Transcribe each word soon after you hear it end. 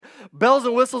bells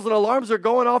and whistles and alarms are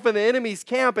going off in the enemy's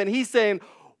camp, and he's saying,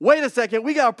 wait a second,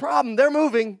 we got a problem. They're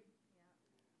moving.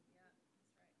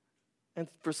 And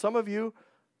for some of you,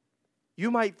 you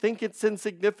might think it's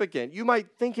insignificant. You might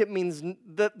think it means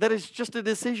that it's just a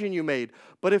decision you made.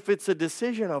 But if it's a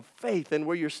decision of faith and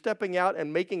where you're stepping out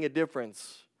and making a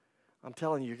difference, I'm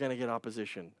telling you, you're going to get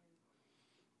opposition.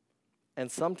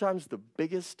 And sometimes the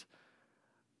biggest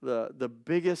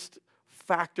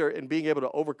factor in being able to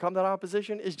overcome that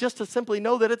opposition is just to simply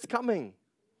know that it's coming.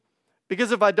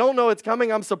 Because if I don't know it's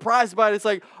coming, I'm surprised by it. It's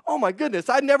like, oh my goodness,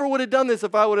 I never would have done this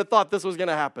if I would have thought this was going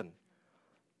to happen.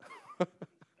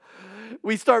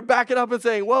 We start backing up and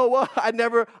saying, whoa, I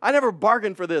never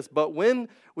bargained for this. But when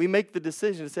we make the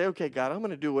decision to say, okay, God, I'm going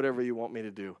to do whatever you want me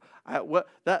to do.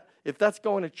 If that's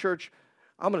going to church,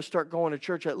 I'm going to start going to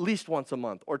church at least once a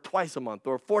month or twice a month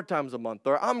or 4 times a month,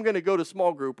 or I'm going to go to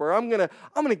small group, or I'm going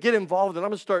to get involved and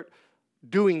I'm going to start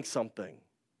doing something.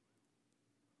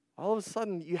 All of a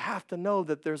sudden, you have to know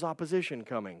that there's opposition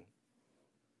coming.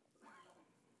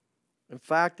 In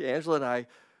fact, Angela and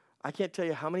I can't tell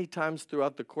you how many times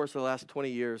throughout the course of the last 20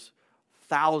 years,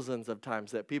 thousands of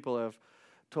times that people have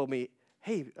told me,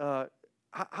 hey,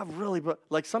 I've really,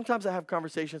 like sometimes I have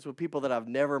conversations with people that I've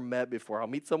never met before. I'll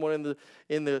meet someone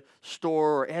in the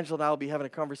store, or Angela and I will be having a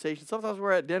conversation. Sometimes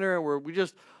we're at dinner and we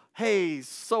just, hey,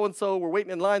 so-and-so, we're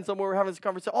waiting in line somewhere, we're having this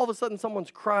conversation. All of a sudden someone's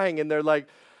crying and they're like,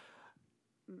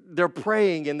 they're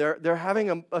praying and they're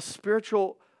having a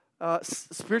spiritually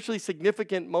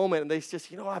significant moment, and they just,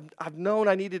 I've known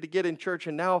I needed to get in church,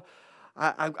 and now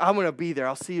I'm going to be there.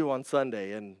 I'll see you on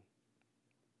Sunday. And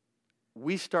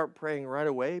we start praying right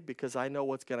away because I know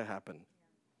what's going to happen.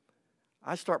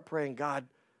 I start praying, God,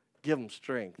 give them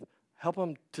strength. Help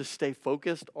them to stay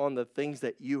focused on the things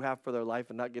that you have for their life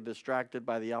and not get distracted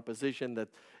by the opposition that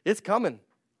it's coming.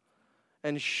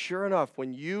 And sure enough,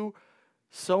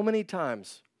 so many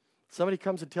times, somebody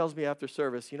comes and tells me after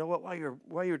service, you know what,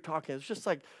 while you're talking, it's just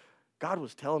like God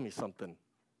was telling me something.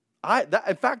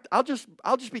 In fact, I'll just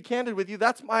be candid with you.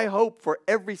 That's my hope for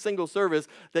every single service,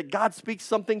 that God speaks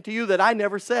something to you that I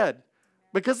never said.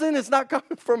 Because then it's not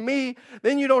coming from me.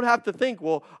 Then you don't have to think,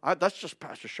 well, that's just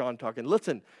Pastor Sean talking.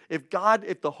 Listen, if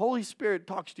the Holy Spirit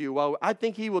talks to you, well, I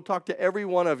think he will talk to every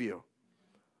one of you.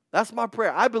 That's my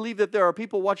prayer. I believe that there are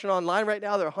people watching online right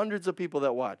now. There are hundreds of people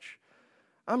that watch.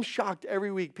 I'm shocked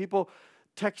every week. People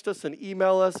text us and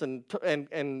email us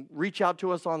and reach out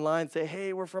to us online, say,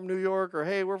 hey, we're from New York, or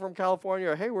hey, we're from California,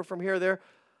 or hey, we're from here or there.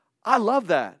 I love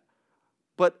that.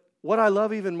 But what I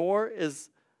love even more is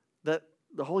that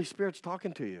the Holy Spirit's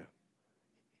talking to you.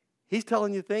 He's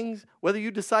telling you things, whether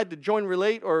you decide to join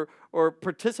Relate or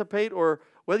participate, or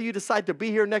whether you decide to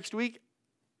be here next week.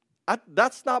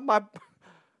 That's not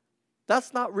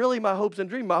really my hopes and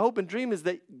dream. My hope and dream is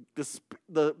that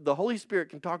the Holy Spirit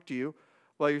can talk to you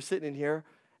while you're sitting in here,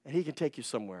 and he can take you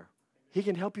somewhere. He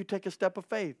can help you take a step of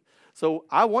faith. So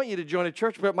I want you to join a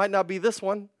church, but it might not be this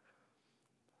one.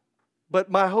 But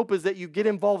my hope is that you get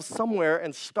involved somewhere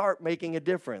and start making a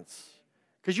difference.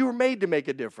 Because you were made to make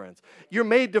a difference. You're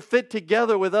made to fit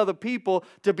together with other people,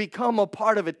 to become a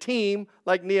part of a team,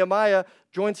 like Nehemiah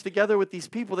joins together with these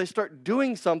people. They start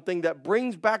doing something that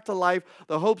brings back to life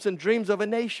the hopes and dreams of a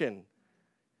nation.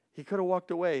 He could have walked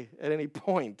away at any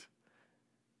point.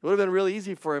 It would have been really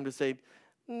easy for him to say,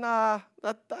 nah,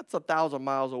 that's 1,000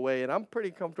 miles away, and I'm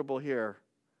pretty comfortable here.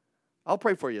 I'll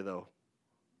pray for you, though.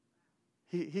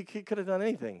 He could have done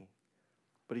anything,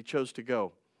 but he chose to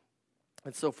go.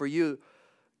 And so for you,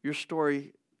 your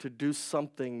story to do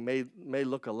something may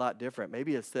look a lot different.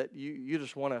 Maybe it's that you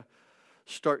just want to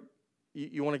start,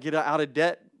 you want to get out of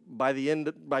debt by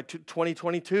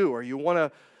 2022, or you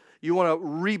want to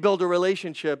rebuild a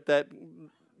relationship that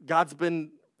God's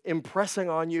been impressing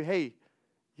on you. Hey,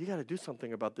 you got to do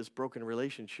something about this broken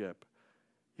relationship.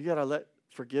 You got to let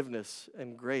forgiveness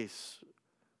and grace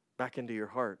back into your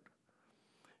heart.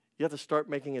 You have to start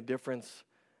making a difference.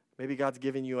 Maybe God's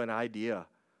giving you an idea.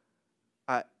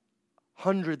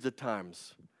 Hundreds of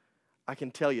times, I can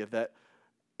tell you that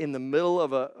in the middle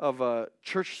of a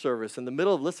church service, in the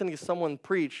middle of listening to someone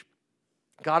preach,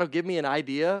 God will give me an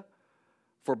idea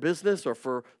for business or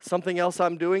for something else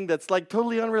I'm doing that's like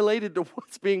totally unrelated to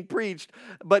what's being preached,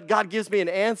 but God gives me an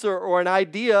answer or an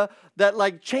idea that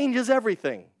like changes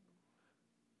everything.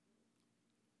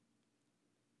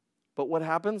 But what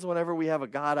happens whenever we have a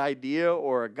God idea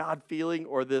or a God feeling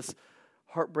or this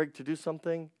heartbreak to do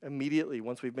something? Immediately,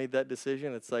 once we've made that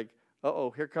decision, it's like,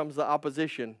 here comes the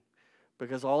opposition,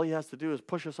 because all he has to do is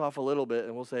push us off a little bit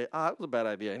and we'll say, it was a bad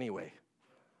idea anyway.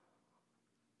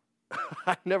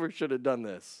 I never should have done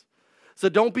this. So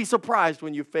don't be surprised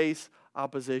when you face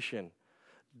opposition.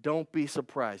 don't be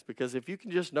surprised. Because if you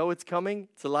can just know it's coming,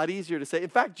 it's a lot easier to say. In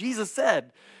fact, Jesus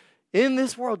said, in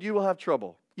this world you will have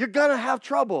trouble. You're going to have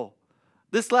trouble.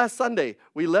 This last Sunday,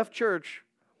 we left church.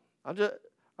 I'm going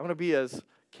to be as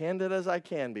candid as I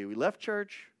can be. We left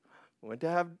church, we went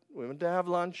to have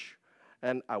lunch,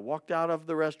 and I walked out of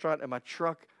the restaurant, and my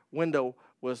truck window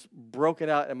was broken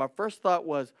out. And my first thought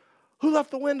was, who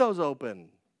left the windows open?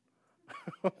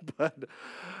 And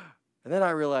then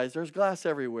I realized there's glass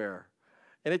everywhere.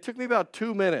 And it took me about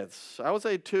 2 minutes. I would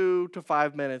say 2 to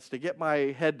 5 minutes to get my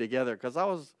head together, because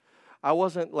I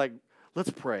wasn't like,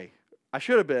 let's pray. I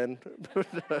should have been.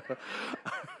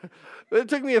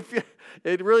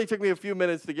 It really took me a few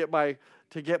minutes to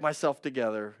get myself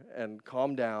together and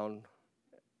calm down.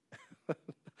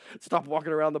 Stop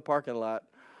walking around the parking lot.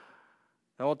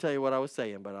 I won't tell you what I was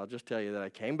saying, but I'll just tell you that I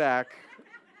came back.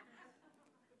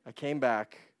 And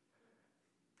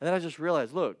then I just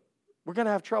realized, look, we're going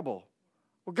to have trouble.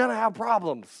 We're going to have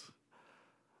problems.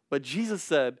 But Jesus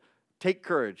said, take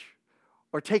courage,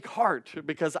 or take heart,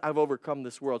 because I've overcome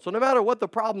this world. So no matter what the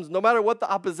problems, no matter what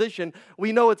the opposition,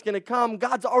 we know it's going to come.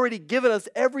 God's already given us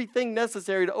everything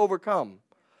necessary to overcome.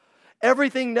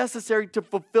 Everything necessary to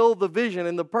fulfill the vision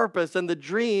and the purpose and the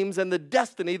dreams and the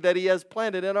destiny that He has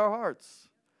planted in our hearts,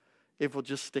 if we'll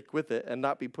just stick with it and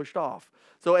not be pushed off.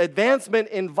 So advancement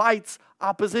invites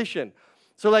opposition.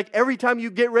 So like every time you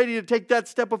get ready to take that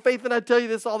step of faith, and I tell you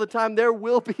this all the time, there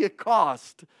will be a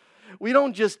cost. We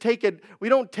don't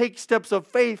take steps of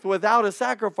faith without a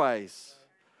sacrifice.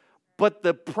 But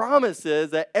the promise is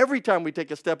that every time we take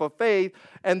a step of faith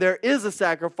and there is a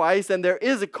sacrifice and there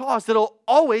is a cost, it'll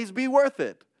always be worth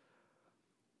it.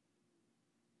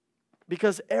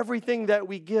 Because everything that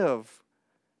we give,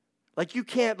 like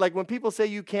when people say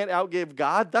you can't outgive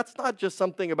God, that's not just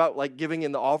something about like giving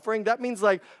in the offering. That means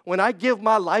like when I give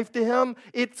my life to Him,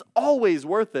 it's always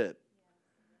worth it.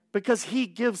 Because He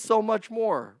gives so much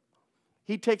more.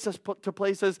 He takes us to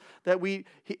places that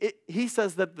He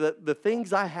says that the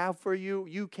things I have for you,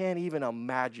 you can't even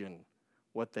imagine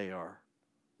what they are.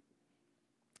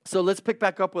 So let's pick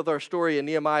back up with our story in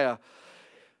Nehemiah.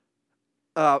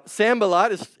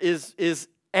 Sanballat is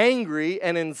angry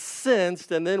and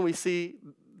incensed, and then we see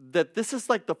that this is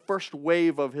like the first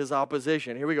wave of his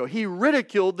opposition. Here we go. He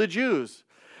ridiculed the Jews.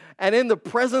 And in the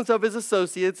presence of his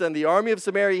associates and the army of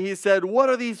Samaria, he said, what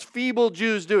are these feeble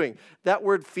Jews doing? That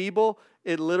word feeble,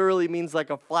 it literally means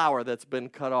like a flower that's been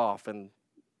cut off. And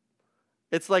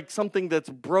it's like something that's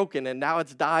broken and now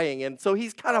it's dying. And so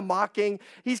he's kind of mocking,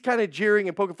 he's kind of jeering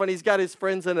and poking fun. He's got his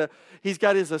friends and he's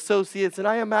got his associates. And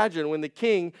I imagine when the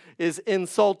king is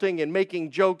insulting and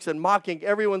making jokes and mocking,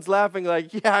 everyone's laughing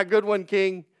like, yeah, good one,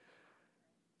 king.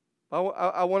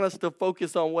 I want us to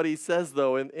focus on what he says,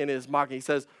 though, in his mocking. He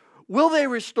says, will they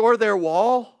restore their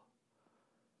wall?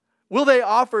 Will they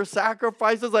offer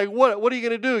sacrifices? Like, what are you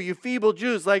going to do, you feeble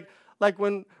Jews? Like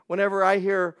whenever I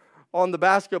hear on the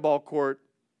basketball court,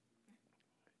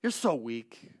 you're so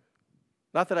weak.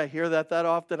 Not that I hear that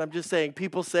often. I'm just saying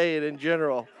people say it in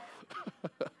general.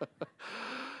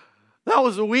 That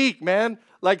was weak, man.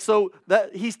 Like, so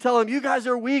that he's telling them, you guys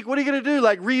are weak. What are you going to do?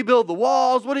 Like, rebuild the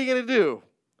walls? What are you going to do?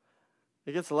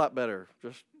 It gets a lot better.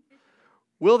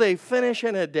 Will they finish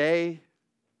in a day?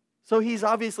 So he's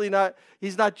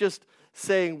not just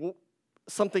saying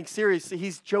something serious.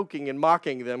 He's joking and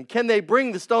mocking them. Can they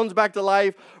bring the stones back to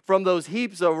life from those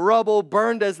heaps of rubble,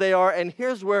 burned as they are? And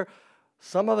here's where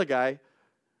some other guy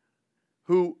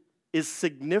who is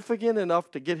significant enough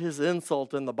to get his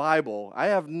insult in the Bible. I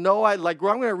have no idea. Like,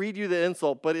 I'm going to read you the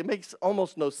insult, but it makes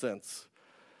almost no sense.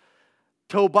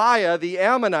 Tobiah, the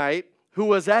Ammonite, who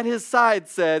was at his side,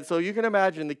 said, so you can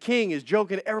imagine the king is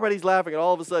joking, everybody's laughing, and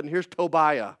all of a sudden, here's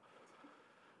Tobiah.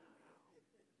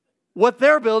 What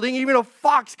they're building, even a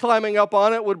fox climbing up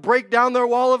on it would break down their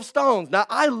wall of stones. Now,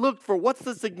 I looked for what's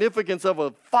the significance of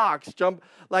a fox jump.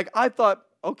 Like, I thought,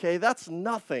 okay, that's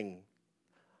nothing.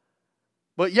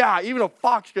 But yeah, even a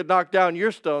fox could knock down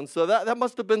your stones. So that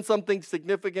must have been something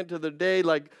significant to the day.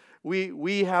 Like,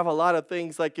 we have a lot of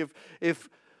things, like if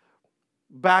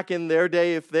back in their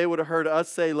day, if they would have heard us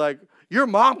say, like, your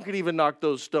mom could even knock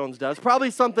those stones down. It's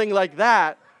probably something like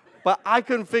that. But I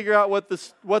couldn't figure out what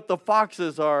the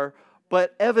foxes are.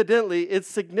 But evidently, it's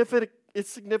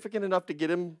significant enough to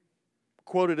get him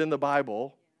quoted in the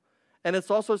Bible. And it's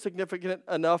also significant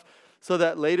enough so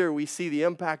that later we see the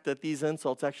impact that these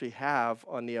insults actually have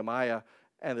on Nehemiah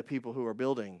and the people who are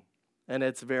building. And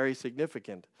it's very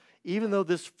significant. Even though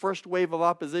this first wave of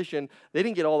opposition, they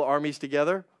didn't get all the armies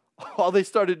together. All they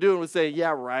started doing was saying, yeah,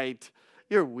 right,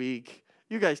 you're weak.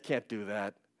 You guys can't do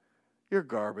that. You're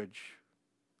garbage.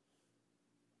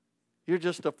 You're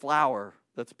just a flower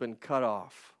that's been cut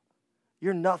off.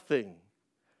 You're nothing.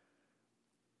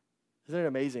 Isn't it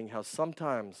amazing how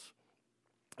sometimes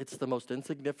it's the most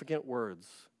insignificant words?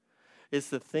 It's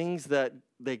the things that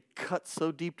they cut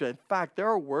so deep to. In fact, there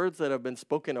are words that have been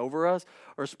spoken over us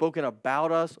or spoken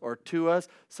about us or to us,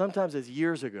 sometimes as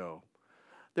years ago.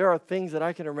 There are things that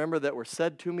I can remember that were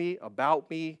said to me, about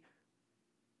me,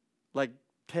 like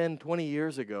 10, 20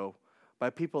 years ago by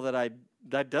people that I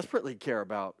desperately care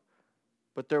about.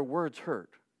 But their words hurt,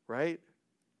 right?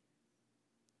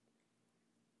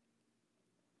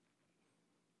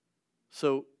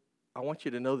 So I want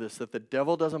you to know this, that the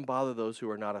devil doesn't bother those who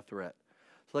are not a threat.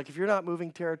 So like if you're not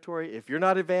moving territory, if you're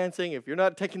not advancing, if you're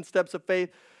not taking steps of faith,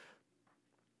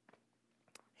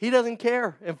 he doesn't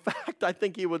care. In fact, I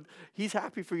think he's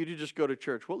happy for you to just go to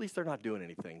church. Well, at least they're not doing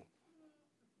anything.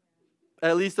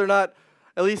 At least they're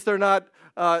not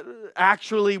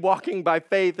actually walking by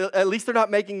faith. At least they're not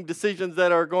making decisions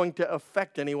that are going to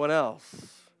affect anyone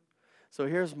else. So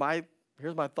here's my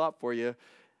thought for you.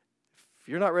 If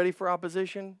you're not ready for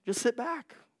opposition, just sit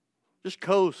back. Just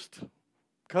coast.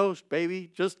 Coast,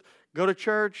 baby. Just go to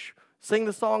church. Sing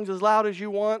the songs as loud as you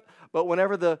want. But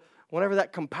whenever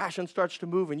that compassion starts to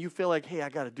move and you feel like, hey, I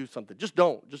got to do something, just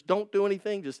don't. Just don't do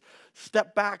anything. Just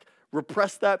step back.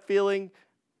 Repress that feeling.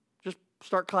 Just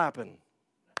start clapping.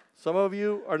 Some of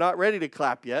you are not ready to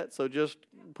clap yet, so just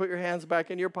put your hands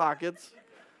back in your pockets.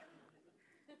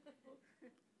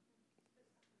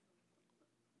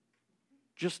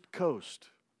 Just coast.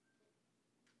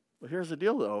 But here's the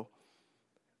deal, though.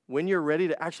 When you're ready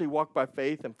to actually walk by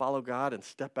faith and follow God and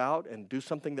step out and do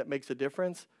something that makes a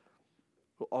difference,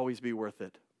 it will always be worth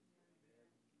it.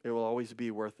 It will always be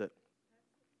worth it.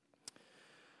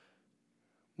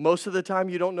 Most of the time,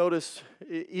 you don't notice,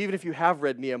 even if you have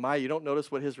read Nehemiah, you don't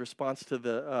notice what his response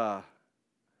to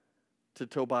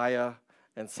Tobiah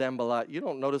and Sanballat, you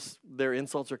don't notice their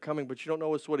insults are coming, but you don't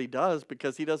notice what he does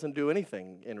because he doesn't do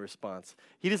anything in response.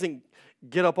 He doesn't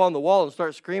get up on the wall and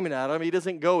start screaming at him. He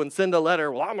doesn't go and send a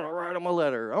letter. Well, I'm going to write him a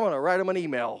letter. I'm going to write him an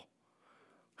email.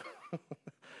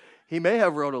 He may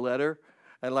have wrote a letter,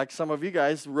 and like some of you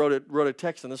guys wrote a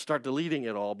text and then start deleting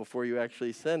it all before you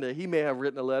actually send it. He may have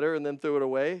written a letter and then threw it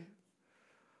away.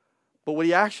 But what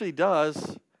he actually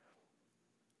does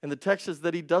in the text is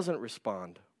that he doesn't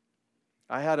respond.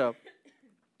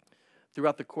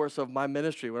 Throughout the course of my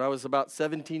ministry, when I was about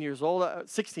 17 years old,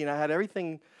 16, I had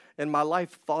everything in my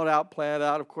life thought out, planned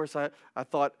out. Of course, I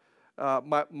thought,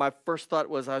 my first thought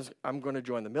was I'm going to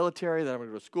join the military, then I'm going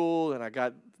to go to school, and I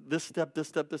got this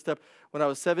step. When I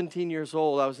was 17 years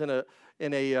old, I was in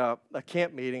a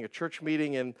camp meeting, a church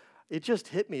meeting, and it just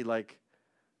hit me like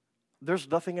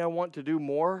there's nothing I want to do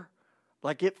more.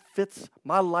 Like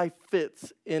my life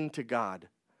fits into God.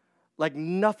 Like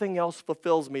nothing else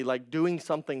fulfills me like doing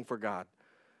something for God.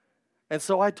 And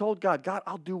so I told God,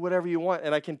 I'll do whatever you want.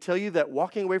 And I can tell you that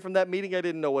walking away from that meeting, I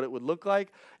didn't know what it would look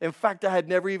like. In fact, I had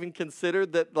never even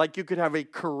considered that like you could have a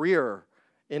career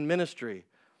in ministry.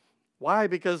 Why?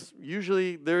 Because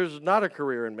usually there's not a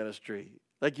career in ministry.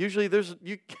 Like usually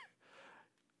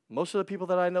most of the people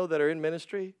that I know that are in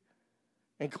ministry,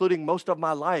 including most of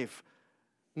my life,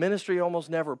 ministry almost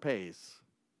never pays.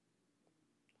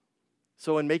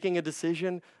 So in making a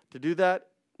decision to do that,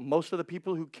 most of the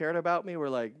people who cared about me were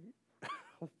like,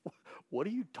 what are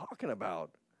you talking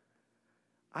about?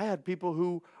 I had people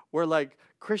who were like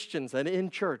Christians and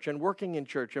in church and working in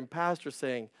church and pastors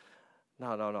saying,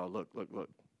 no, look.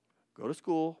 Go to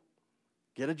school,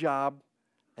 get a job,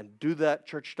 and do that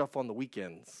church stuff on the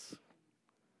weekends.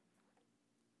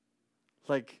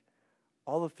 Like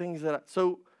all the things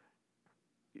so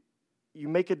you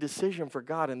make a decision for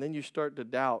God, and then you start to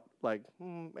doubt, like,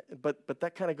 but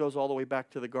that kind of goes all the way back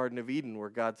to the Garden of Eden, where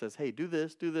God says, hey, do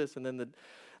this, and then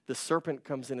the serpent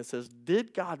comes in and says,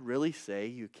 did God really say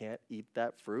you can't eat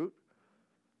that fruit?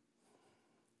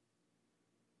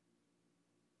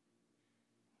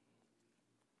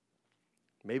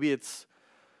 Maybe it's,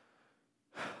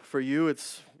 for you,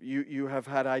 you have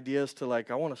had ideas to like,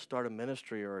 I want to start a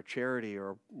ministry or a charity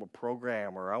or a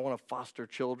program, or I want to foster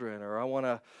children, or I want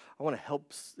to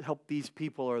help these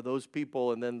people or those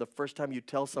people. And then the first time you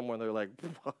tell someone, they're like,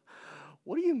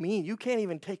 what do you mean? You can't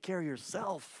even take care of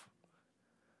yourself.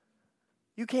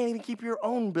 You can't even keep your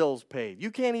own bills paid.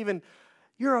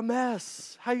 You're a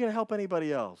mess. How are you going to help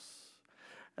anybody else?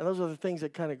 And those are the things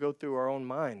that kind of go through our own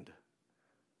mind.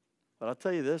 But I'll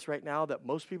tell you this right now, that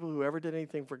most people who ever did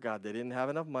anything for God, they didn't have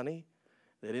enough money,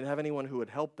 they didn't have anyone who would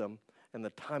help them, and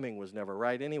the timing was never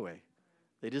right anyway.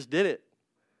 They just did it.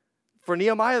 For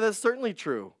Nehemiah, that's certainly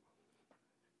true.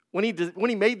 When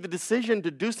he made the decision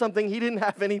to do something, he didn't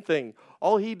have anything.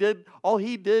 All he did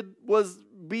was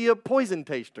be a poison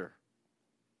taster.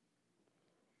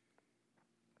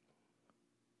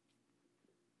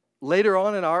 Later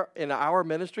on in our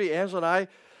ministry, Angela and I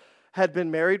had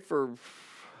been married for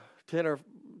 10 or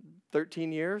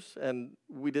 13 years, and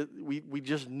we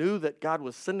just knew that God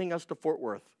was sending us to Fort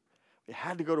Worth. We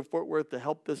had to go to Fort Worth to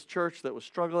help this church that was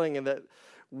struggling, and that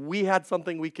we had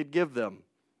something we could give them.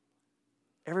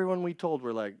 Everyone we told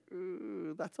were like,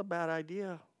 that's a bad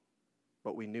idea.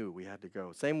 But we knew we had to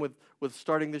go. Same with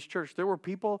starting this church. There were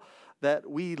people that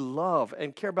we love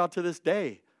and care about to this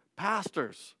day.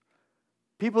 Pastors.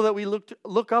 People that we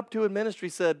look up to in ministry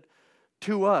said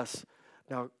to us,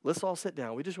 now let's all sit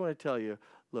down. We just want to tell you,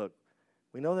 look,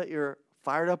 we know that you're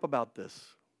fired up about this,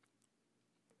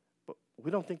 but we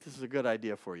don't think this is a good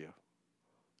idea for you.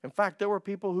 In fact, there were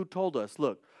people who told us,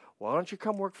 look, why don't you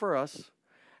come work for us?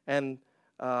 And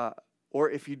or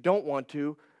if you don't want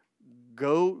to,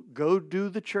 go do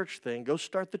the church thing, go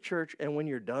start the church, and when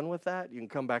you're done with that, you can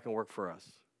come back and work for us.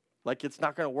 Like, it's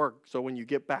not going to work, so when you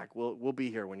get back, we'll be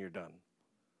here when you're done.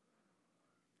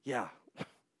 Yeah.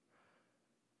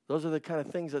 Those are the kind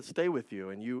of things that stay with you,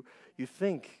 and you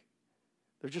think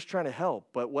they're just trying to help.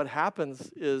 But what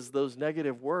happens is those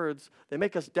negative words, they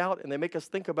make us doubt, and they make us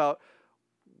think about,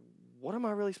 what am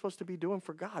I really supposed to be doing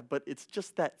for God? But it's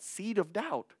just that seed of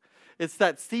doubt. It's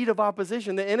that seed of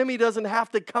opposition. The enemy doesn't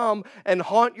have to come and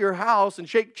haunt your house and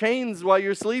shake chains while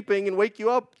you're sleeping and wake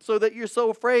you up so that you're so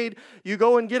afraid you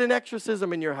go and get an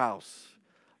exorcism in your house.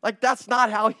 Like, that's not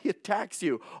how he attacks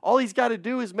you. All he's got to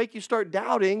do is make you start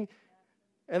doubting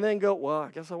and then go, well, I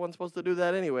guess I wasn't supposed to do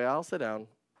that anyway. I'll sit down.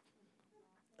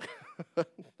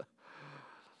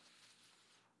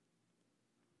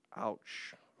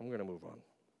 Ouch. I'm going to move on.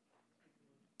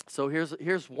 So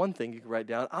here's one thing you can write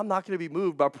down. I'm not going to be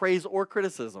moved by praise or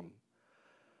criticism.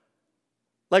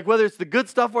 Like, whether it's the good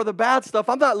stuff or the bad stuff,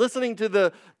 I'm not listening to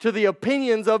the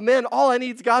opinions of men. All I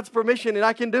need is God's permission, and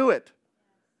I can do it.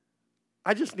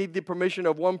 I just need the permission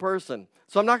of one person.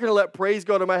 So I'm not going to let praise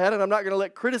go to my head, and I'm not going to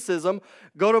let criticism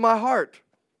go to my heart.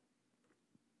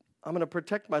 I'm going to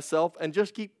protect myself and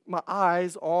just keep my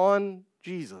eyes on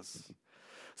Jesus.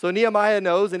 So Nehemiah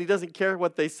knows, and he doesn't care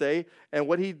what they say, and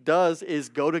what he does is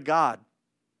go to God.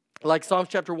 Like Psalms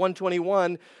chapter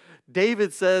 121,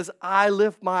 David says, I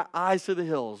lift my eyes to the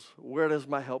hills. Where does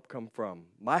my help come from?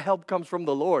 My help comes from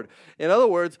the Lord. In other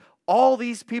words, all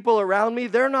these people around me,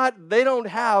 they don't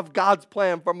have God's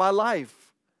plan for my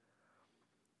life.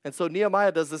 And so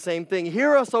Nehemiah does the same thing.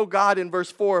 Hear us, O God, in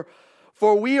verse 4,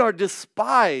 for we are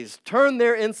despised. Turn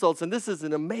their insults, and this is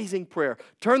an amazing prayer,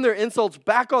 turn their insults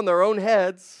back on their own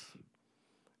heads.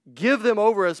 Give them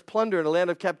over as plunder in a land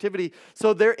of captivity.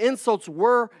 So their insults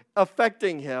were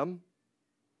affecting him.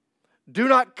 Do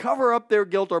not cover up their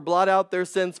guilt or blot out their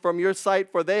sins from your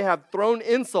sight, for they have thrown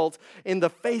insults in the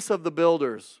face of the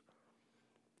builders.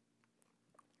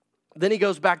 Then he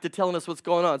goes back to telling us what's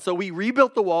going on. So we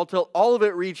rebuilt the wall till all of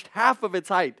it reached half of its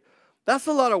height. That's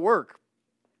a lot of work.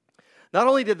 Not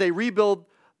only did they rebuild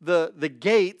the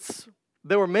gates,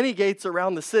 there were many gates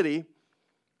around the city.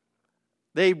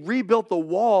 They rebuilt the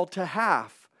wall to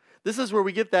half. This is where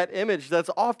we get that image that's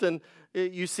often,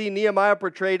 you see Nehemiah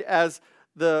portrayed as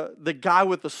the guy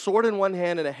with the sword in one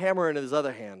hand and a hammer in his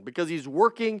other hand, because he's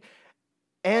working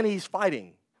and he's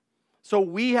fighting. So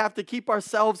we have to keep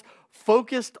ourselves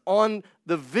focused on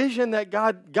the vision that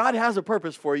God has a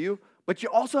purpose for you, but you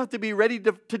also have to be ready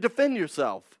to defend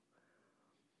yourself.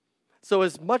 So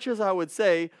as much as I would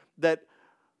say that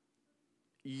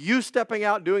you stepping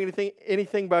out doing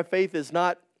anything by faith is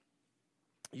not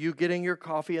you getting your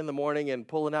coffee in the morning and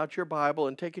pulling out your Bible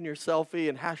and taking your selfie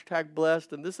and hashtag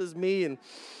blessed and this is me and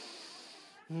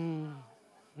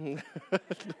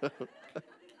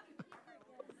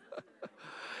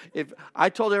If I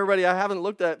told everybody I haven't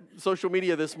looked at social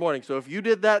media this morning, so if you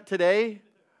did that today,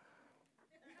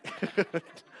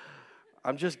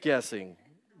 I'm just guessing.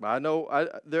 I know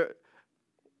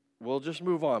we'll just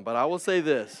move on, but I will say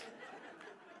this.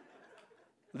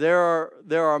 There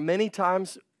are many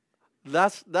times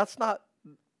that's not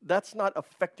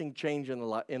affecting change in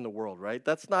the world, right?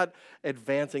 That's not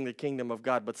advancing the kingdom of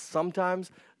God. But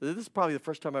sometimes, this is probably the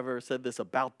first time I've ever said this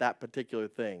about that particular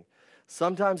thing.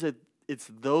 Sometimes it's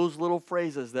those little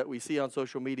phrases that we see on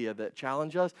social media that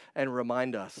challenge us and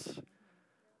remind us.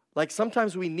 Like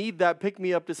sometimes we need that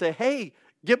pick-me-up to say, hey,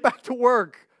 get back to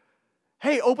work.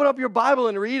 Hey, open up your Bible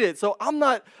and read it. So I'm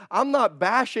not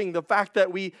bashing the fact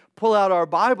that we pull out our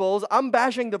Bibles. I'm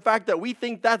bashing the fact that we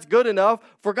think that's good enough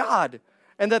for God.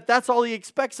 and that's all he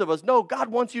expects of us. No, God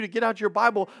wants you to get out your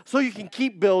Bible so you can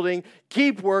keep building,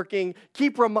 keep working,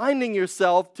 keep reminding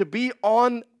yourself to be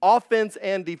on offense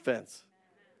and defense.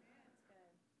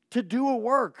 To do a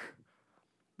work.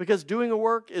 Because doing a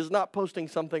work is not posting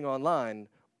something online.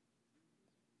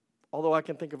 Although I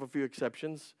can think of a few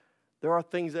exceptions. There are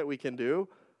things that we can do.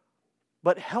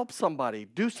 But help somebody.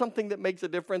 Do something that makes a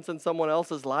difference in someone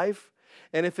else's life.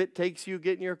 And if it takes you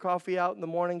getting your coffee out in the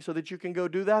morning so that you can go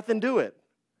do that, then do it.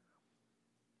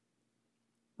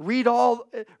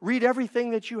 Read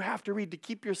everything that you have to read to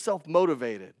keep yourself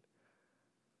motivated.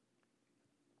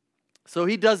 So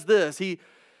he does this.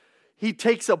 He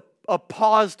takes a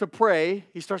pause to pray.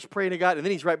 He starts praying to God, and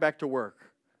then he's right back to work.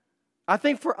 I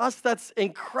think for us, that's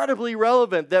incredibly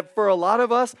relevant, that for a lot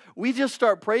of us, we just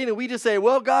start praying and we just say,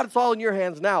 well, God, it's all in your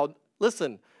hands now.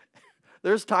 Listen,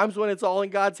 there's times when it's all in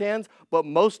God's hands, but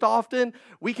most often,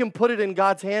 we can put it in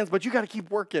God's hands, but you got to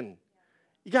keep working.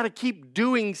 You got to keep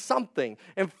doing something.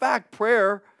 In fact,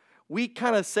 prayer, we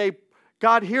kind of say,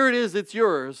 God, here it is, it's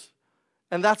yours,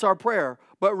 and that's our prayer.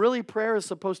 But really, prayer is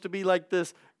supposed to be like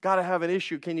this, God, I have an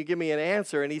issue, can you give me an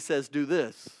answer? And he says, do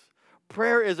this.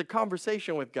 Prayer is a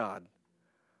conversation with God.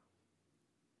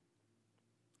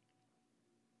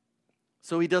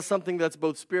 So he does something that's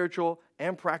both spiritual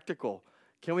and practical.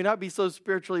 Can we not be so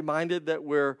spiritually minded that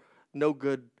we're no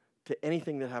good to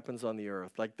anything that happens on the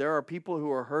earth? Like there are people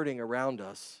who are hurting around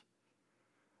us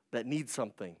that need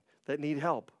something, that need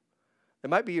help. It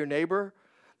might be your neighbor.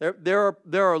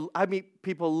 I meet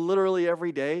people literally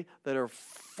every day that are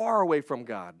far away from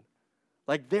God.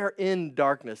 Like they're in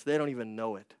darkness. They don't even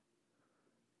know it.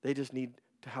 They just need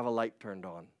to have a light turned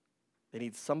on. They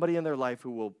need somebody in their life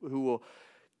who will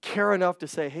care enough to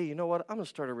say, hey, you know what? I'm going to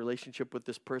start a relationship with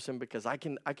this person because I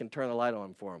can turn the light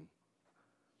on for them.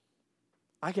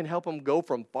 I can help them go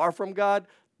from far from God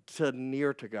to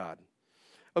near to God.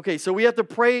 Okay, so we have to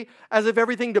pray as if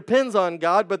everything depends on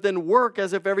God, but then work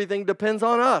as if everything depends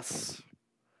on us.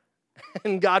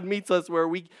 And God meets us where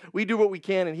we do what we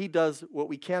can and he does what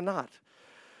we cannot.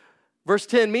 Verse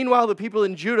 10, meanwhile, the people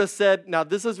in Judah said, now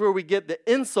this is where we get the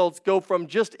insults go from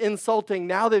just insulting.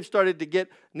 Now they've started to get,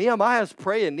 Nehemiah's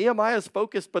praying, Nehemiah's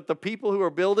focused, but the people who are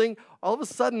building, all of a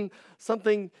sudden,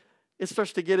 it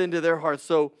starts to get into their hearts.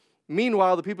 So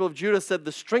meanwhile, the people of Judah said,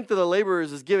 the strength of the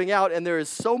laborers is giving out, and there is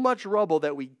so much rubble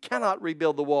that we cannot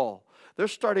rebuild the wall. They're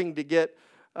starting to get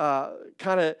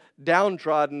kind of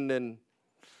downtrodden, and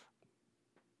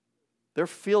they're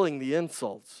feeling the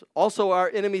insults. Also,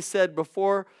 our enemy said,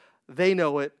 before they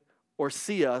know it or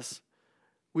see us,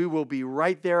 we will be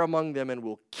right there among them and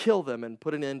we'll kill them and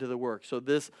put an end to the work. So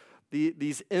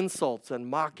these insults and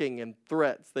mocking and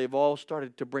threats, they've all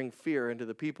started to bring fear into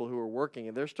the people who are working.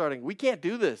 And they're starting, we can't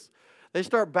do this. They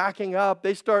start backing up.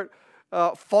 They start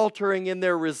faltering in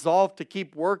their resolve to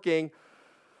keep working.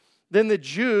 Then the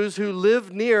Jews who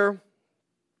lived near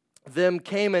them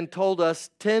came and told us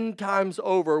 10 times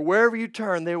over, wherever you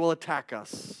turn, they will attack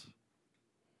us.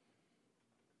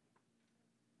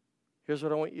 Here's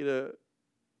what I want you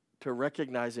to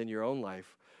recognize in your own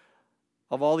life.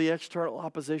 Of all the external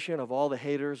opposition, of all the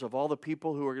haters, of all the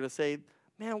people who are going to say,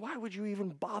 man, why would you even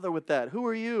bother with that? Who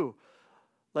are you?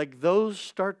 Like those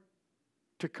start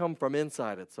to come from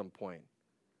inside at some point.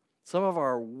 Some of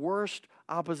our worst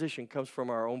opposition comes from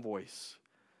our own voice.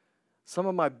 Some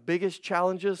of my biggest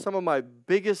challenges, some of my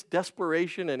biggest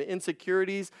desperation and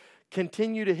insecurities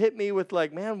continue to hit me with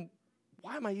like, man,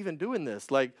 why am I even doing this?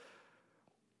 Like,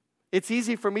 it's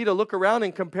easy for me to look around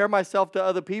and compare myself to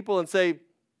other people and say,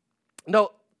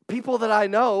 no, people that I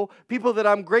know, people that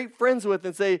I'm great friends with,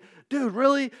 and say, dude,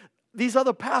 really? These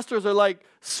other pastors are like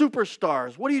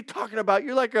superstars. What are you talking about?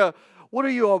 You're like a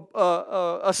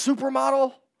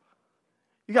supermodel?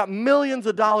 You got millions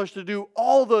of dollars to do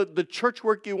all the church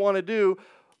work you want to do.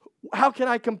 How can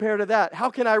I compare to that? How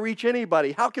can I reach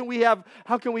anybody? How can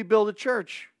we build a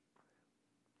church?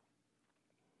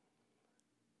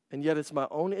 And yet it's my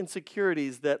own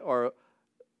insecurities that are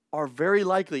very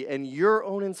likely, and your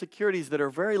own insecurities that are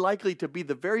very likely to be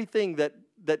the very thing that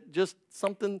just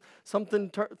something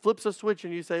flips a switch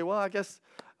and you say, well, I guess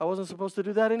I wasn't supposed to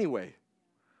do that anyway.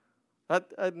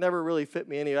 That never really fit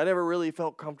me anyway. I never really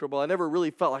felt comfortable. I never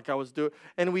really felt like I was doing.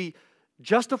 And we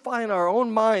justify in our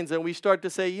own minds and we start to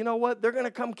say, you know what? They're going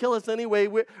to come kill us anyway.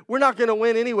 We're not going to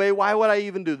win anyway. Why would I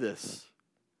even do this?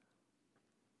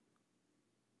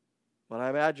 But I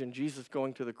imagine Jesus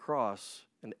going to the cross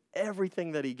and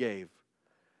everything that he gave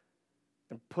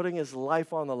and putting his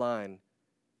life on the line.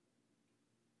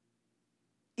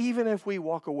 Even if we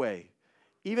walk away,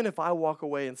 even if I walk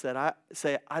away and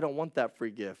say, I don't want that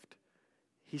free gift,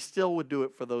 he still would do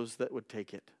it for those that would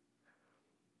take it.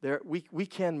 we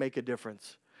can make a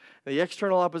difference. The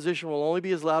external opposition will only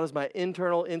be as loud as my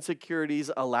internal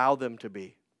insecurities allow them to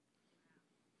be.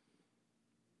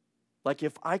 Like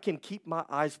if I can keep my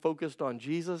eyes focused on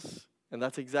Jesus, and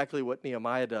that's exactly what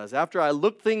Nehemiah does. After I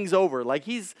look things over, like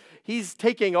he's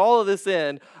taking all of this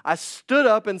in, I stood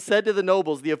up and said to the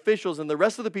nobles, the officials, and the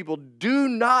rest of the people, do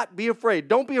not be afraid.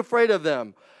 Don't be afraid of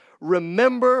them.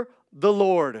 Remember the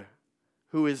Lord,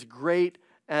 who is great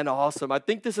and awesome. I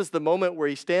think this is the moment where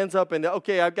he stands up and,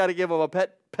 okay, I've got to give him a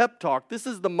pep talk. This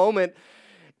is the moment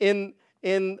in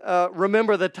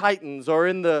Remember the Titans, or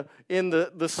in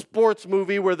the sports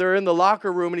movie where they're in the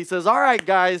locker room and he says, all right,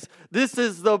 guys, this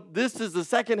is the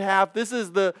second half. This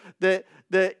is the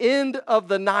end of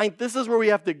the ninth. This is where we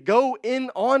have to go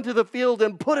in onto the field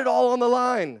and put it all on the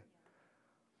line.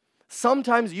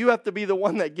 Sometimes you have to be the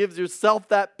one that gives yourself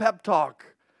that pep talk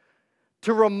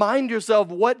to remind yourself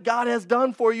what God has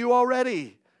done for you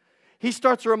already. He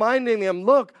starts reminding them,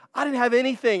 look, I didn't have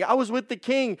anything. I was with the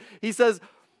king. He says,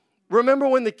 remember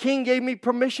when the king gave me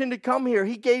permission to come here?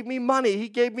 He gave me money. He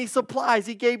gave me supplies.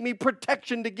 He gave me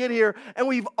protection to get here. And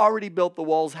we've already built the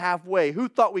walls halfway. Who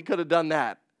thought we could have done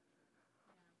that?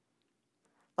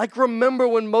 Like, remember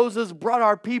when Moses brought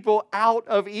our people out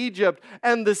of Egypt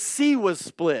and the sea was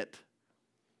split.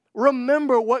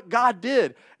 Remember what God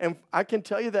did. And I can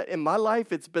tell you that in my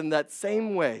life, it's been that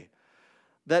same way.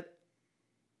 That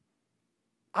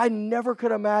I never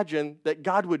could imagine that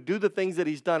God would do the things that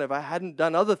he's done if I hadn't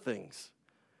done other things.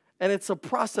 And it's a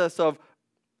process of,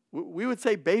 we would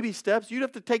say baby steps. You'd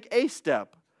have to take a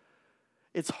step.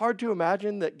 It's hard to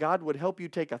imagine that God would help you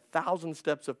take 1,000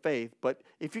 steps of faith, but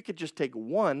if you could just take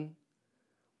one,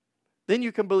 then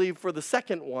you can believe for the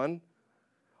second one.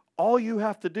 All you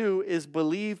have to do is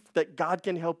believe that God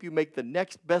can help you make the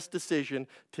next best decision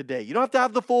today. You don't have to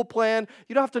have the full plan.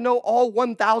 You don't have to know all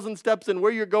 1,000 steps and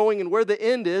where you're going and where the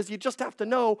end is. You just have to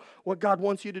know what God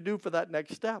wants you to do for that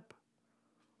next step.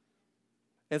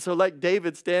 And so like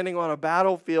David standing on a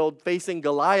battlefield facing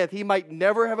Goliath, he might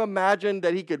never have imagined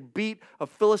that he could beat a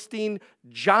Philistine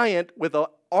giant with an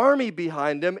army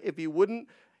behind him if he wouldn't.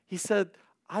 He said,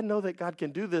 I know that God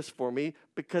can do this for me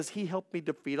because he helped me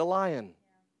defeat a lion.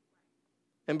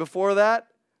 And before that,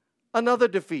 another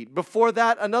defeat. Before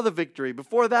that, another victory.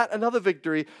 Before that, another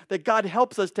victory. That God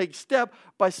helps us take step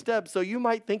by step. So you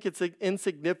might think it's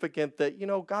insignificant that,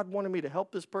 God wanted me to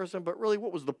help this person, but really,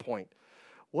 what was the point?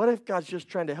 What if God's just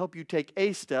trying to help you take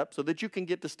a step so that you can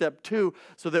get to step 2,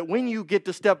 so that when you get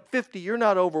to step 50, you're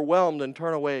not overwhelmed and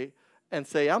turn away and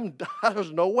say,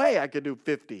 there's no way I could do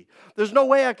 50. There's no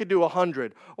way I could do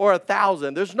 100 or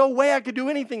 1,000. There's no way I could do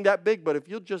anything that big, but if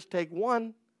you'll just take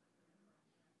 1,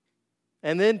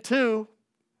 and then 2,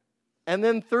 and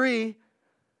then 3,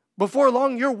 before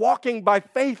long, you're walking by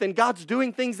faith, and God's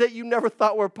doing things that you never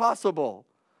thought were possible.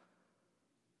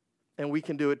 And we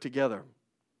can do it together.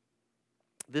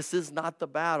 This is not the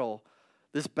battle.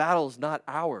 This battle is not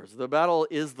ours. The battle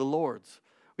is the Lord's.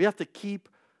 We have to keep,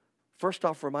 first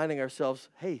off, reminding ourselves,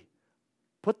 hey,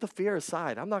 put the fear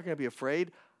aside. I'm not going to be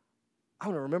afraid. I'm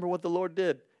going to remember what the Lord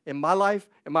did in my life,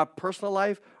 in my personal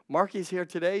life. Marky's here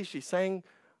today. She sang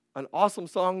an awesome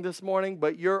song this morning,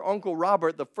 but your Uncle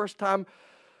Robert, the first time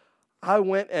I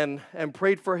went and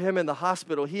prayed for him in the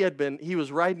hospital, he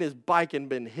was riding his bike and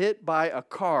been hit by a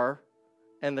car,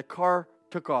 and the car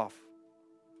took off.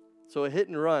 So a hit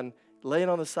and run, laying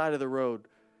on the side of the road.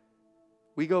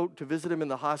 We go to visit him in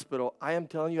the hospital. I am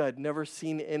telling you, I'd never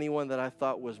seen anyone that I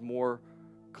thought was more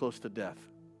close to death.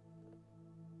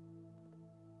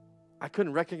 I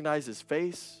couldn't recognize his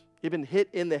face. He'd been hit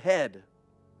in the head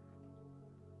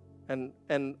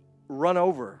and run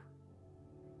over.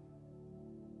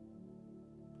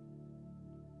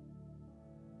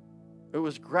 It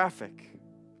was graphic.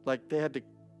 Like they had to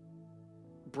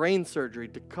brain surgery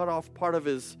to cut off part of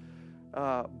his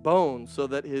bone so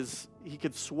that he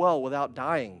could swell without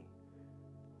dying.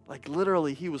 Like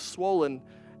literally he was swollen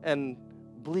and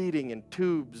bleeding and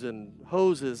tubes and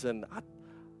hoses. And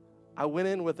I went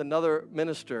in with another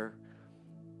minister,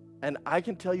 and I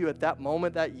can tell you at that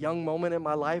moment, that young moment in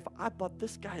my life, I thought,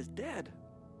 this guy's dead.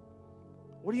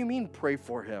 What do you mean pray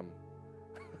for him?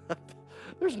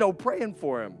 There's no praying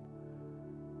for him.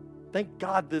 Thank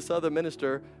God this other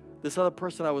minister, this other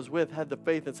person I was with had the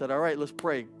faith and said, all right, let's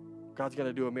pray. God's going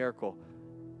to do a miracle.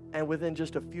 And within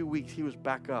just a few weeks, he was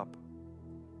back up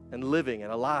and living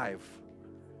and alive.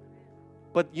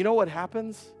 But you know what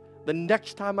happens? The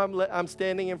next time I'm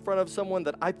standing in front of someone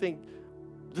that I think,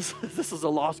 this is a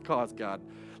lost cause, God.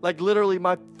 Like literally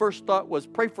my first thought was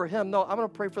pray for him. No, I'm going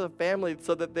to pray for the family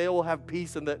so that they will have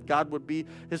peace and that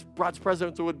God's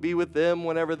presence would be with them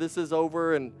whenever this is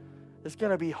over. And it's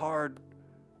going to be hard,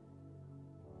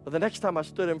 But the next time I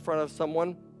stood in front of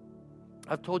someone,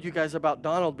 I've told you guys about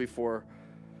Donald before.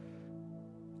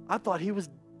 I thought he was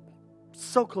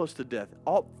so close to death.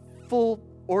 All full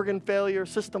organ failure,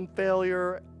 system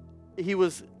failure. He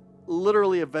was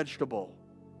literally a vegetable.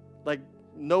 Like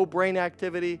no brain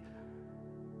activity.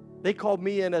 They called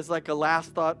me in as like a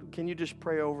last thought. Can you just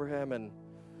pray over him and,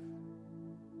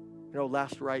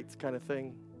 last rites kind of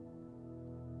thing.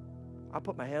 I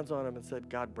put my hands on him and said,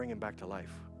 God, bring him back to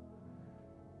life.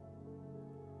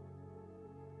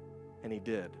 And he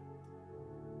did.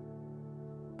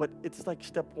 But it's like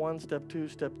step 1, step 2,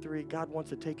 step 3. God wants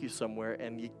to take you somewhere,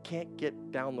 and you can't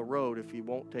get down the road if you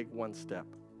won't take one step.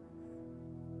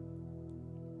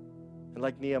 And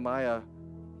like Nehemiah,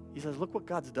 he says, look what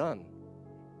God's done.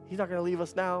 He's not going to leave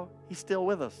us now. He's still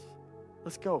with us.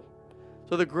 Let's go.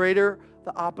 So the greater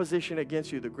the opposition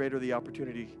against you, the greater the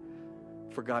opportunity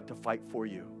for God to fight for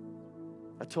you.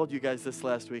 I told you guys this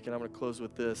last week, and I'm going to close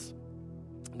with this.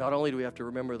 Not only do we have to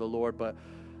remember the Lord, but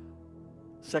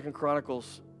 2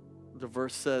 Chronicles, the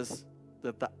verse says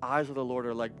that the eyes of the Lord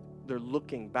are like they're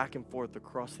looking back and forth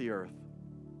across the earth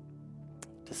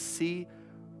to see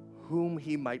whom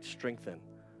he might strengthen,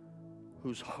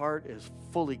 whose heart is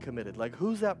fully committed. Like,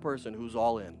 who's that person who's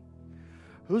all in?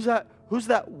 Who's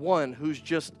that one who's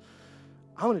just,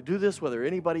 I'm going to do this whether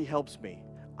anybody helps me.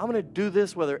 I'm going to do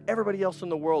this whether everybody else in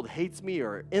the world hates me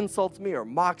or insults me or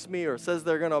mocks me or says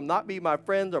they're going to not be my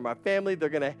friends or my family. They're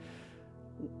going to,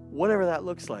 whatever that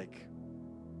looks like.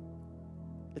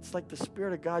 It's like the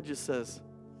Spirit of God just says,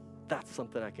 that's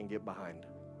something I can get behind.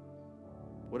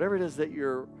 Whatever it is that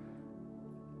you're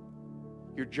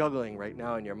juggling right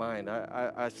now in your mind.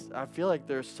 I feel like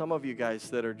there's some of you guys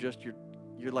that are just,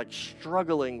 you're like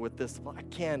struggling with this. Well, I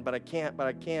can, but I can't, but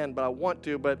I can, but I want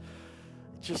to, but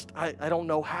just, I don't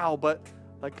know how. But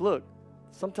like, look,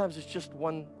 sometimes it's just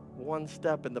one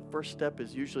step, and the first step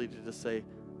is usually to just say,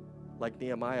 like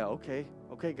Nehemiah, okay,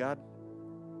 God,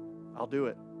 I'll do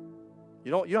it.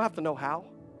 You don't have to know how.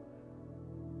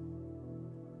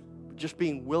 But just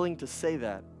being willing to say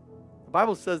that. The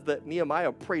Bible says that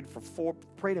Nehemiah prayed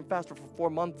and fasted for 4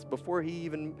 months before he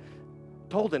even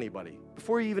told anybody,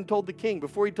 before he even told the king,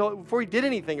 before he did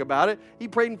anything about it. He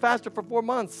prayed and fasted for 4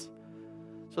 months.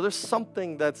 So there's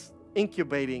something that's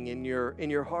incubating in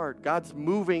your heart. God's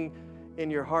moving in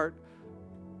your heart.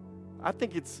 I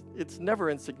think it's never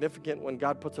insignificant when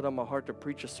God puts it on my heart to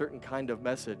preach a certain kind of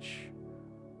message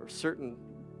or certain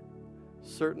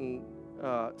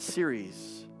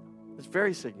series. It's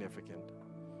very significant.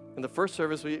 In the first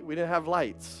service, we didn't have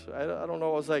lights. I don't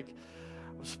know. I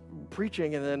was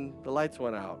preaching and then the lights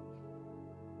went out.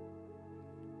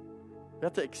 You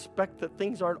have to expect that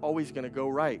things aren't always going to go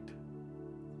right.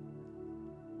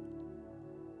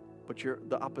 But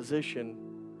the opposition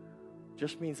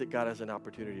just means that God has an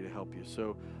opportunity to help you.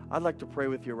 So I'd like to pray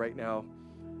with you right now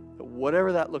that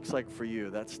whatever that looks like for you,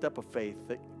 that step of faith,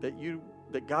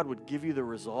 that God would give you the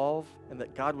resolve and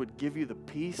that God would give you the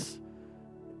peace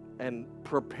and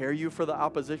prepare you for the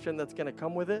opposition that's going to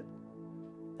come with it.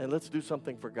 And let's do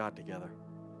something for God together.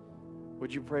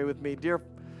 Would you pray with me? Dear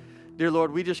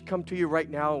Lord, we just come to you right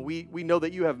now. We know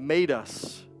that you have made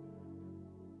us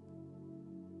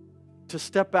to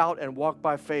step out and walk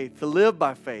by faith, to live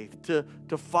by faith,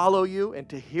 to follow you and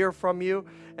to hear from you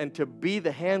and to be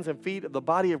the hands and feet of the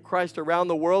body of Christ around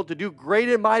the world, to do great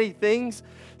and mighty things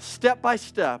step by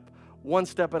step, one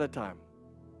step at a time.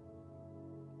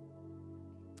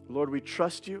 Lord, we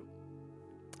trust you.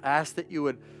 I ask that you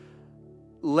would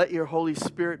let your Holy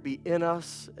Spirit be in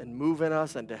us and move in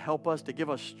us and to help us, to give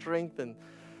us strength and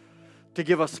to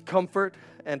give us comfort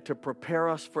and to prepare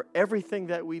us for everything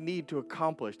that we need to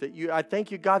accomplish. I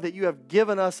thank you, God, that you have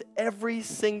given us every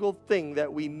single thing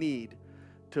that we need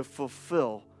to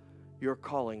fulfill your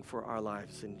calling for our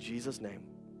lives. In Jesus' name.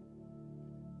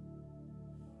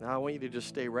 Now I want you to just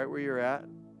stay right where you're at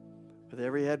with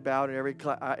every head bowed and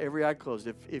every eye closed.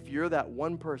 If you're that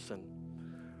one person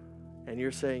and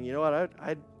you're saying, you know what,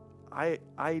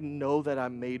 I know that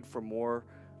I'm made for more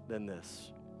than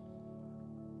this.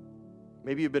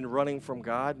 Maybe you've been running from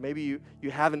God. Maybe you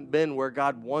haven't been where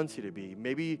God wants you to be.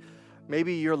 Maybe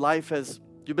your life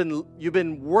you've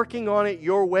been working on it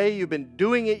your way. You've been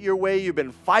doing it your way. You've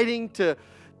been fighting to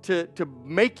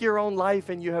make your own life,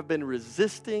 and you have been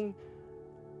resisting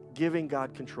giving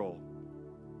God control.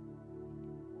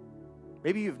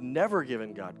 Maybe you've never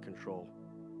given God control,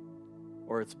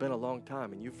 or it's been a long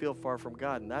time and you feel far from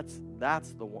God, and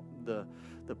that's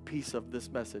the piece of this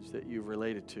message that you've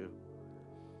related to.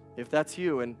 If that's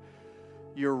you and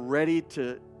you're ready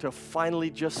to finally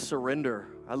just surrender.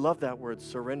 I love that word,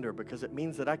 surrender, because it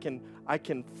means that I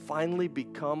can finally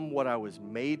become what I was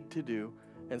made to do,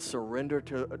 and surrender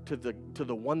to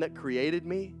the one that created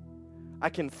me. I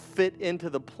can fit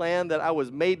into the plan that I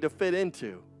was made to fit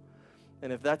into.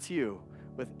 And if that's you,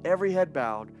 with every head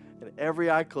bowed and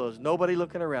every eye closed, nobody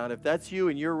looking around, if that's you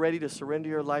and you're ready to surrender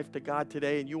your life to God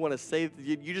today and you want to say,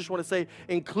 you just want to say,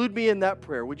 include me in that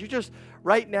prayer, would you just,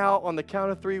 right now on the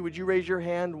count of 3, would you raise your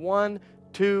hand? 1,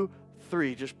 2,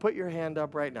 3. Just put your hand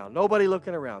up right now. Nobody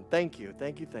looking around. Thank you,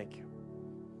 thank you, thank you.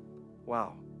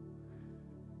 Wow.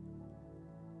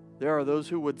 There are those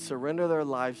who would surrender their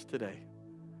lives today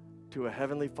to a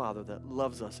Heavenly Father that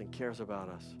loves us and cares about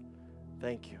us.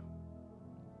 Thank you.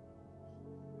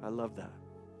 I love that.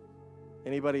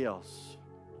 Anybody else?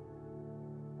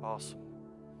 Awesome.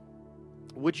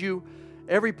 Would you,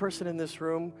 every person in this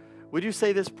room, would you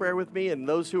say this prayer with me? And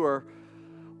those who are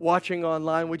watching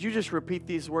online, would you just repeat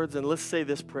these words and let's say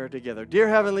this prayer together. Dear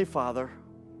Heavenly Father,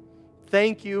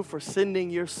 thank you for sending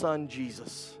your Son,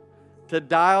 Jesus, to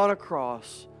die on a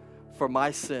cross for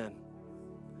my sin.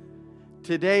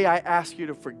 Today, I ask you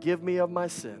to forgive me of my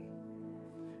sin.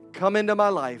 Come into my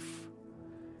life,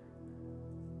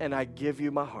 and I give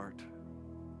you my heart.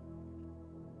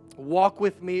 Walk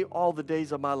with me all the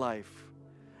days of my life,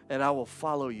 and I will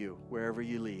follow you wherever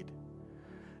you lead.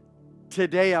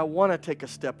 Today, I want to take a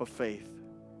step of faith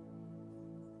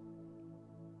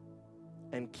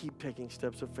and keep taking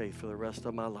steps of faith for the rest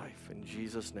of my life. In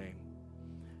Jesus' name,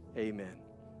 amen.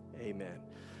 Amen.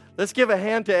 Let's give a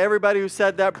hand to everybody who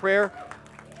said that prayer.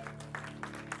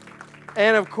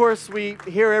 And of course, we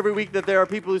hear every week that there are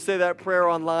people who say that prayer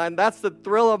online. That's the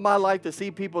thrill of my life, to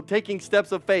see people taking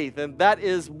steps of faith. And that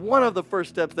is one of the first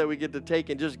steps that we get to take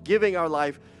in just giving our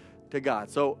life to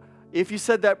God. So if you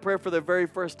said that prayer for the very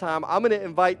first time, I'm going to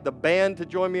invite the band to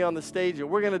join me on the stage. And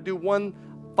we're going to do one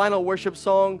final worship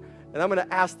song. And I'm going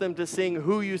to ask them to sing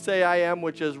Who You Say I Am,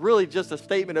 which is really just a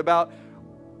statement about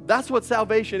that's what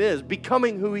salvation is,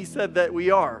 becoming who He said that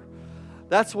we are.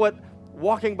 That's what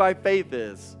walking by faith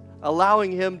is,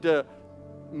 allowing Him to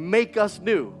make us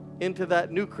new into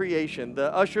that new creation.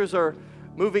 The ushers are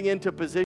moving into position.